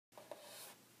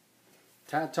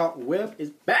Tide Talk Web is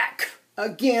back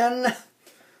again.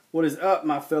 What is up,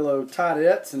 my fellow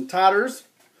Tideettes and Tiders?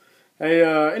 Hey,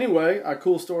 anyway, a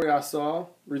cool story I saw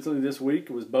recently this week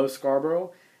was Bo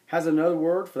Scarborough has another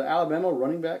word for the Alabama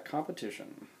running back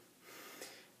competition.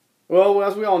 Well,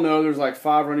 as we all know, there's like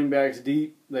 5 running backs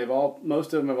deep.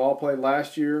 Most of them have all played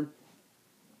last year.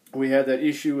 We had that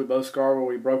issue with Bo Scarborough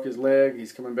where he broke his leg.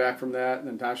 He's coming back from that in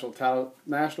the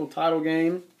national title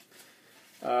game.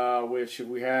 Which if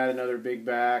we had another big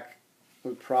back,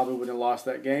 we probably wouldn't have lost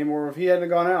that game. Or if he hadn't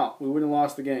gone out, we wouldn't have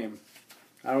lost the game.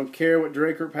 I don't care what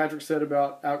Dre Kirkpatrick said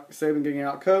about Saban getting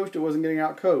out-coached. It wasn't getting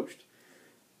out-coached.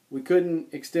 We couldn't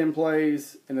extend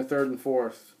plays in the 3rd and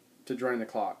 4th to drain the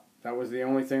clock. That was the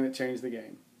only thing that changed the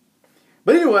game.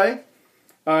 But anyway,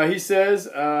 he says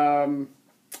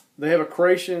they have a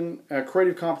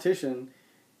creative competition,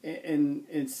 and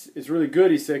it's really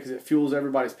good, he said, because it fuels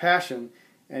everybody's passion.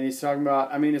 And he's talking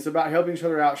about, it's about helping each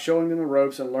other out, showing them the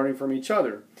ropes, and learning from each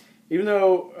other. Even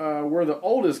though we're the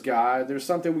oldest guy, there's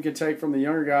something we can take from the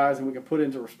younger guys and we can put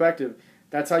into perspective.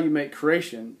 That's how you make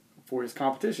creation for his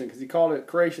competition, because he called it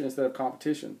creation instead of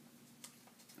competition.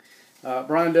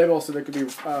 Brian Daboll said there could be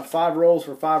 5 roles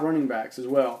for 5 running backs as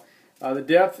well. The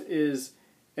depth is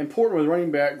important with the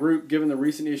running back group given the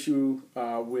recent issue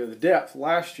with depth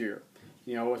last year,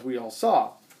 as we all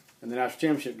saw in the national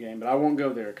championship game, but I won't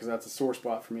go there because that's a sore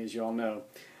spot for me, as you all know.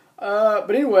 But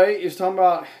anyway, he's talking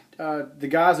about the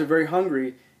guys are very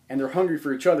hungry, and they're hungry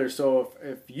for each other. So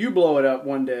if you blow it up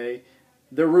one day,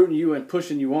 they're rooting you and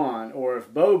pushing you on. Or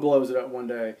if Bo blows it up one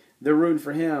day, they're rooting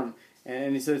for him.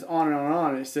 And he says on and on and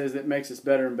on. And it says it makes us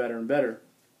better and better and better.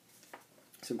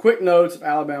 Some quick notes of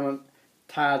Alabama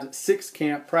Tide's 6th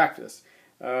camp practice.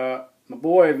 My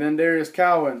boy, Vandarius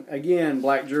Cowan, again,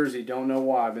 black jersey. Don't know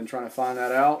why. I've been trying to find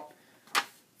that out.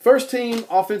 First team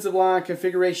offensive line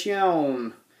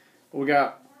configuration. We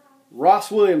got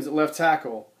Ross Williams at left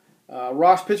tackle,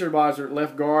 Ross Pitcher-Advisor at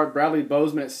left guard, Bradley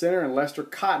Bozeman at center, and Lester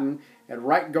Cotton at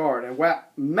right guard, and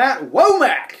Matt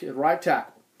Womack at right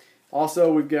tackle.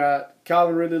 Also, we've got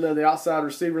Calvin Ridley led the outside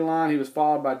receiver line. He was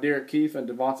followed by Derek Keefe and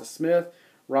Devonta Smith.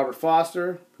 Robert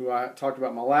Foster, who I talked about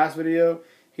in my last video,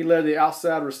 he led the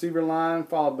outside receiver line,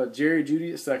 followed by Jerry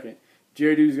Jeudy at second.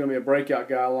 Jerry Jeudy is going to be a breakout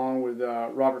guy along with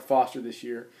Robert Foster this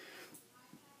year.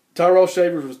 Tyrell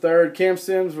Shavers was third. Cam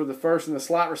Sims was the first in the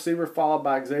slot receiver, followed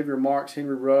by Xavier Marks,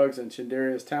 Henry Ruggs, and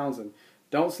Chandarius Townsend.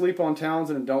 Don't sleep on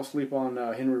Townsend and don't sleep on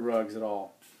Henry Ruggs at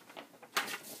all.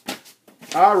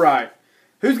 All right.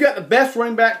 Who's got the best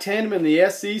running back tandem in the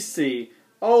SEC?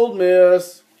 Ole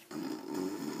Miss.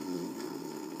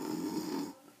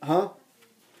 Huh?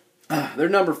 They're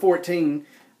number 14.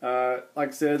 Like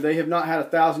I said, they have not had a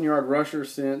 1,000-yard rusher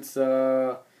since,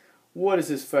 what is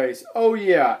his face? Oh,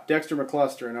 yeah, Dexter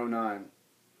McCluster in 2009.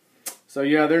 So,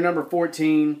 yeah, they're number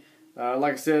 14.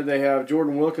 Like I said, they have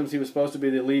Jordan Wilkins. He was supposed to be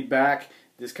the lead back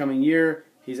this coming year.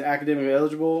 He's academically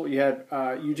eligible. You had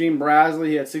Eugene Brasley.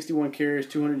 He had 61 carries,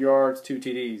 200 yards, 2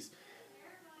 TDs.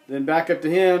 Then back up to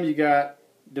him, you got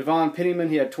Devon Pennyman.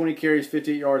 He had 20 carries,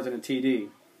 58 yards, and a TD.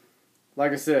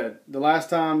 Like I said, the last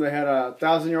time they had a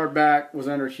 1,000-yard back was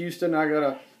under Houston. I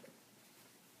got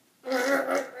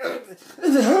a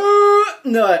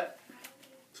nut.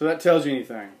 So that tells you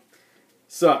anything.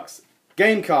 Sucks.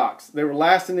 Gamecocks. They were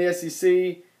last in the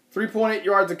SEC. 3.8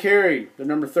 yards a carry. They're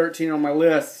number 13 on my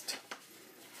list.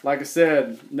 Like I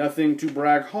said, nothing to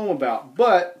brag home about.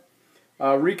 But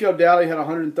Rico Dowdy had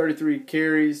 133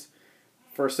 carries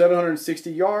for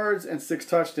 760 yards and 6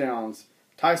 touchdowns.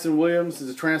 Tyson Williams is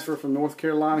a transfer from North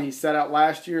Carolina. He sat out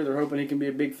last year. They're hoping he can be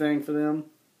a big thing for them.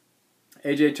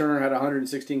 A.J. Turner had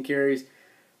 116 carries,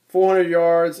 400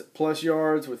 yards plus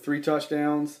yards with 3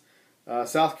 touchdowns.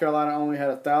 South Carolina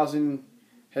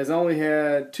has only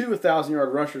had 2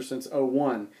 1,000-yard rushers since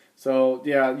 2001. So,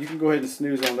 yeah, you can go ahead and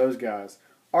snooze on those guys.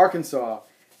 Arkansas,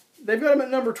 they've got them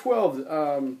at number 12.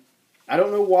 I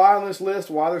don't know why on this list,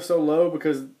 why they're so low,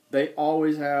 because they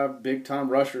always have big-time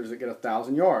rushers that get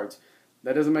 1,000 yards.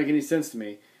 That doesn't make any sense to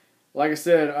me. Like I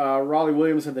said, Raleigh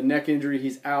Williams had the neck injury.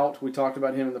 He's out. We talked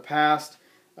about him in the past.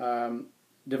 Devon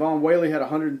Whaley had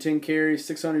 110 carries,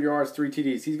 600 yards, 3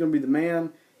 TDs. He's going to be the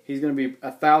man. He's going to be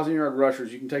 1,000-yard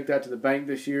rushers. You can take that to the bank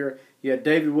this year. You had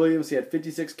David Williams. He had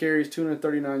 56 carries,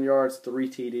 239 yards, 3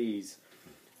 TDs.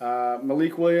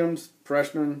 Malik Williams,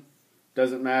 freshman,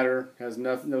 doesn't matter. Has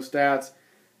no stats.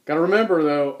 Got to remember,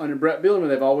 though, under Brett Bielema,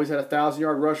 they've always had a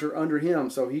 1,000-yard rusher under him,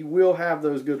 so he will have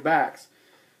those good backs.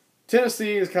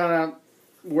 Tennessee is kind of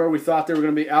where we thought they were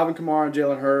going to be. Alvin Kamara and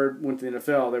Jalen Hurd went to the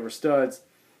NFL. They were studs.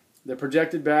 The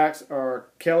projected backs are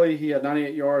Kelly. He had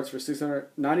 98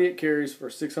 carries for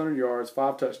 600 yards,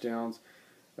 5 touchdowns.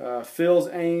 Phil's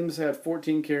Ames had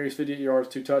 14 carries, 58 yards,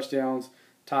 2 touchdowns.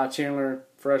 Ty Chandler,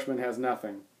 freshman, has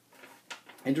nothing.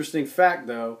 Interesting fact,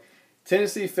 though,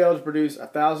 Tennessee failed to produce a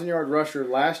 1,000-yard rusher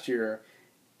last year,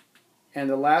 and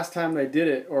the last time they did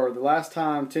it, or the last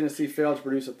time Tennessee failed to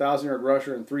produce a 1,000-yard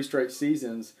rusher in 3 straight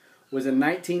seasons, was in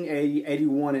 1980,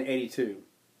 81, and 82.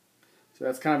 So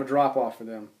that's kind of a drop-off for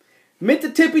them.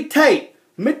 Mississippi Tate,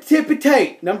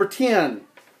 number 10.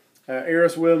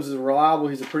 Aris Williams is reliable.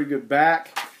 He's a pretty good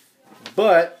back,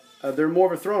 but they're more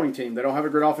of a throwing team. They don't have a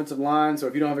great offensive line, so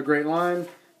if you don't have a great line,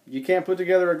 you can't put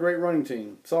together a great running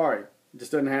team. Sorry, it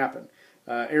just doesn't happen.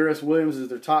 Aris Williams is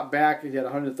their top back. He had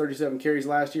 137 carries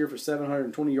last year for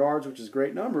 720 yards, which is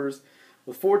great numbers,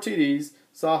 with 4 TDs.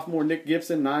 Sophomore Nick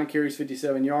Gibson, 9 carries,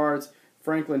 57 yards.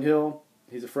 Franklin Hill,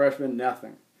 he's a freshman,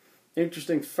 nothing.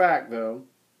 Interesting fact, though,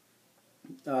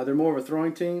 they're more of a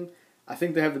throwing team. I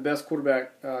think they have the best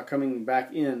quarterback coming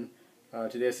back in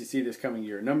to the SEC this coming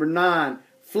year. Number 9,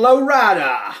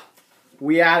 Florida.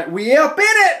 We up in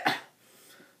it.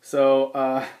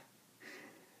 So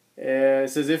it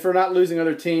says, if we're not losing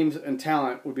other teams and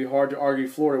talent, it would be hard to argue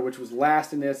Florida, which was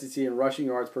last in the SEC in rushing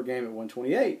yards per game at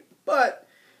 128. But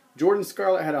Jordan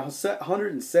Scarlett had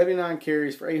 179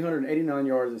 carries for 889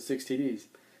 yards and 6 TDs.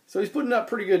 So he's putting up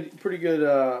pretty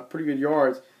good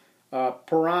yards.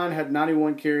 Perrine had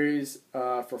 91 carries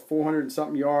for 400 and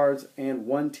something yards and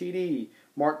 1 TD.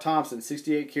 Mark Thompson,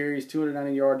 68 carries,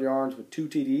 290 yards with 2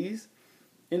 TDs.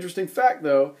 Interesting fact,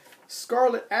 though,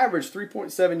 Scarlett averaged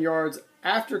 3.7 yards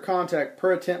after contact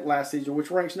per attempt last season,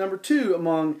 which ranks number 2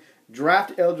 among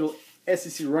draft-eligible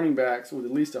SEC running backs with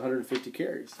at least 150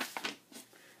 carries.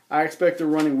 I expect their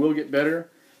running will get better.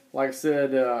 Like I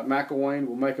said, McElwain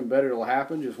will make them better. It'll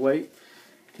happen. Just wait.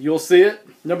 You'll see it.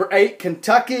 Number 8,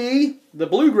 Kentucky, the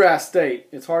Bluegrass State.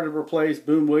 It's hard to replace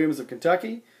Boone Williams of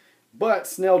Kentucky, but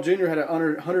Snell Jr. had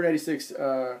 186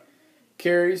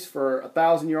 carries for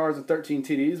 1,000 yards and 13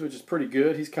 TDs, which is pretty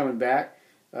good. He's coming back.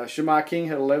 Shemai King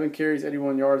had 11 carries,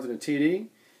 81 yards, and a TD.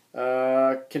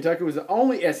 Kentucky was the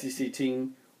only SEC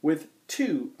team with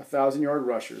 2 1,000-yard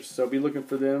rushers, so be looking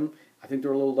for them. I think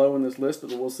they're a little low in this list,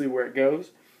 but we'll see where it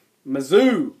goes.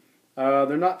 Mizzou,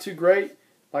 they're not too great.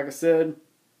 Like I said,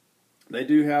 they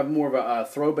do have more of a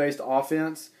throw-based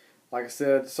offense. Like I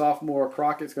said, sophomore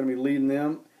Crockett's going to be leading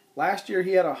them. Last year,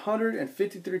 he had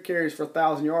 153 carries for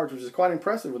 1,000 yards, which is quite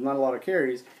impressive with not a lot of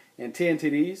carries, and 10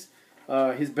 TDs.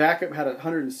 His backup had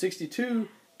 162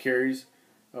 carries,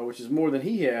 which is more than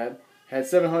he had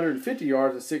 750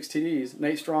 yards and 6 TDs.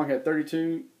 Nate Strong had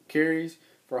 32 carries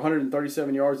for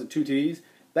 137 yards and 2 TDs.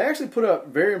 They actually put up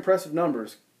very impressive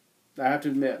numbers, I have to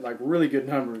admit, like really good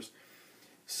numbers.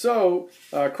 So,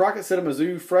 Crockett set a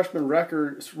Mizzou freshman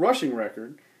rushing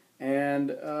record, and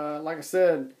like I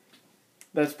said,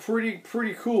 that's pretty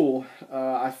cool.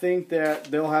 I think that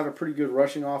they'll have a pretty good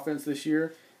rushing offense this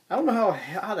year. I don't know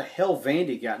how the hell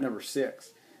Vandy got number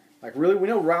 6. Like, really, we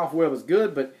know Ralph Webb is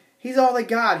good, but he's all they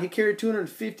got. He carried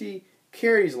 250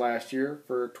 carries last year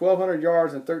for 1,200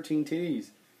 yards and 13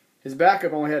 TDs. His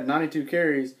backup only had 92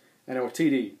 carries and a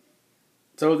TD.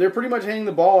 So they're pretty much handing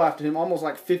the ball after him almost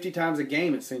like 50 times a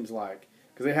game, it seems like,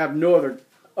 because they have no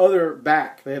other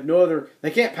back. They have no other. They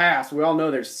can't pass. We all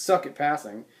know they suck at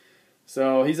passing.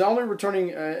 So he's the only returning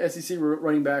SEC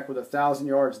running back with 1,000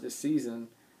 yards this season.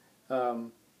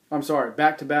 I'm sorry,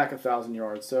 back-to-back 1,000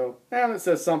 yards. So that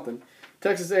says something.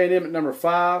 Texas A&M at number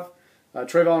 5.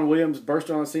 Trayvon Williams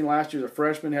burst on the scene last year as a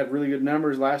freshman, had really good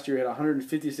numbers. Last year he had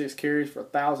 156 carries for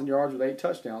 1,000 yards with 8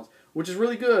 touchdowns, which is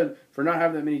really good for not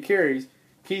having that many carries.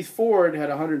 Keith Ford had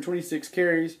 126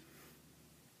 carries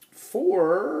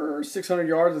for 600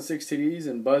 yards and 6 TDs,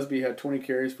 and Busby had 20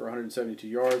 carries for 172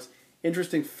 yards.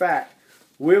 Interesting fact,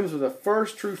 Williams was the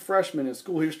first true freshman in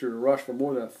school history to rush for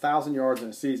more than 1,000 yards in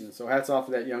a season, so hats off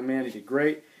to that young man. He did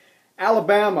great.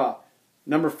 Alabama,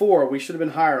 number 4. We should have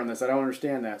been higher on this. I don't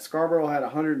understand that. Scarborough had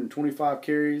 125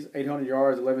 carries, 800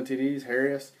 yards, 11 TDs.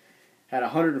 Harris had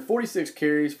 146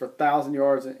 carries for 1,000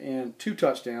 yards and 2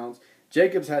 touchdowns.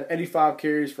 Jacobs had 85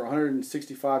 carries for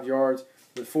 165 yards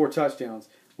with 4 touchdowns.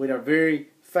 We had a very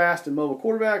fast and mobile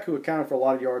quarterback who accounted for a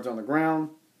lot of yards on the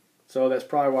ground. So that's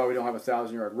probably why we don't have a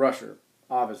 1,000-yard rusher,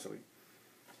 obviously.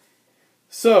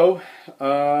 So,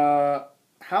 how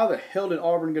the hell did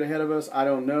Auburn get ahead of us? I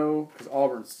don't know, because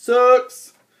Auburn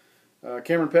sucks.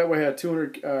 Cameron Petway had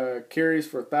 200 carries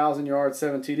for 1,000 yards,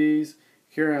 7 TDs.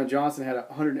 Kerryon Johnson had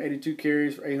 182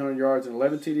 carries for 800 yards and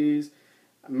 11 TDs.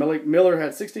 Malik Miller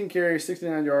had 16 carries,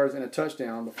 69 yards, and a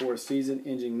touchdown before a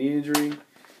season-ending knee injury.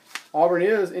 Auburn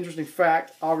is, interesting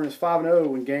fact, Auburn is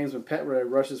 5-0 in games when Petway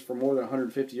rushes for more than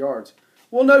 150 yards.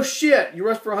 Well, no shit. You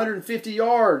rushed for 150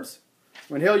 yards.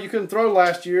 When hell you couldn't throw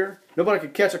last year. Nobody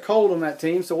could catch a cold on that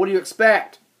team, so what do you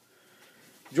expect?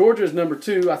 Georgia is number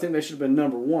 2. I think they should have been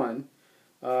number 1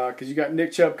 because you got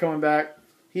Nick Chubb coming back.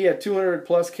 He had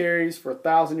 200-plus carries for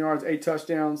 1,000 yards, 8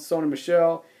 touchdowns. Sony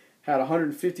Michel had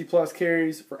 150-plus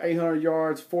carries for 800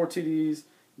 yards, 4 TDs.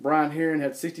 Brian Herron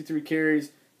had 63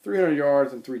 carries, 300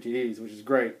 yards, and 3 TDs, which is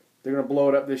great. They're going to blow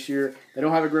it up this year. They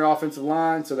don't have a great offensive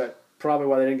line, so that's probably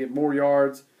why they didn't get more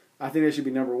yards. I think they should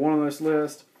be number 1 on this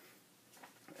list.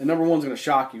 And number 1 is going to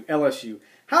shock you, LSU.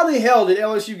 How the hell did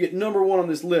LSU get number 1 on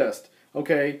this list?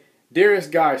 Okay, Darius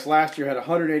Geis last year had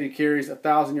 180 carries,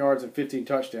 1,000 yards, and 15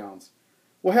 touchdowns.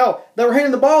 Well, hell, they were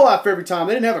handing the ball off every time.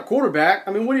 They didn't have a quarterback.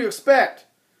 I mean, what do you expect?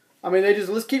 I mean, they just,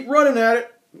 let's keep running at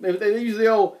it. They use the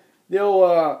old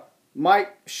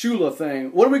Mike Shula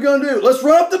thing. What are we going to do? Let's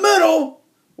run up the middle.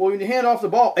 Well, when you hand off the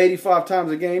ball 85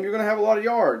 times a game, you're going to have a lot of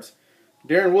yards.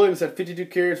 Darren Williams had 52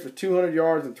 carries for 200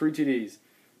 yards and 3 TDs.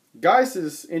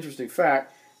 Geis' interesting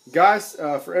fact, Geis,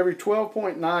 for every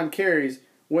 12.9 carries,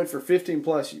 went for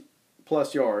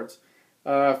 15-plus yards.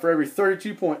 For every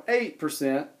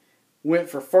 32.8%, went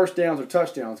for first downs or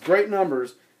touchdowns. Great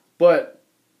numbers, but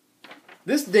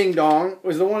this ding-dong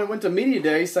was the one that went to media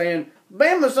day saying,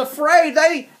 Bama's afraid.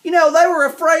 They were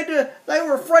afraid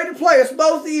to play us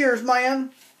both years,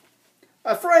 man.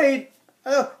 Afraid.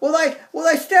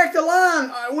 They stacked the line.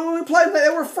 When we played, they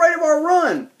were afraid of our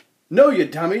run. No, you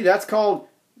dummy. That's called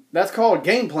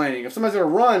game planning. If somebody's going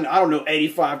to run, I don't know,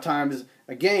 85 times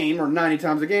a game or 90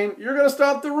 times a game, you're going to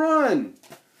stop the run.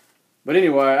 But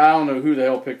anyway, I don't know who the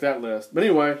hell picked that list. But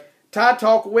anyway, Tide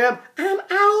Talk Web, I'm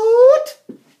out.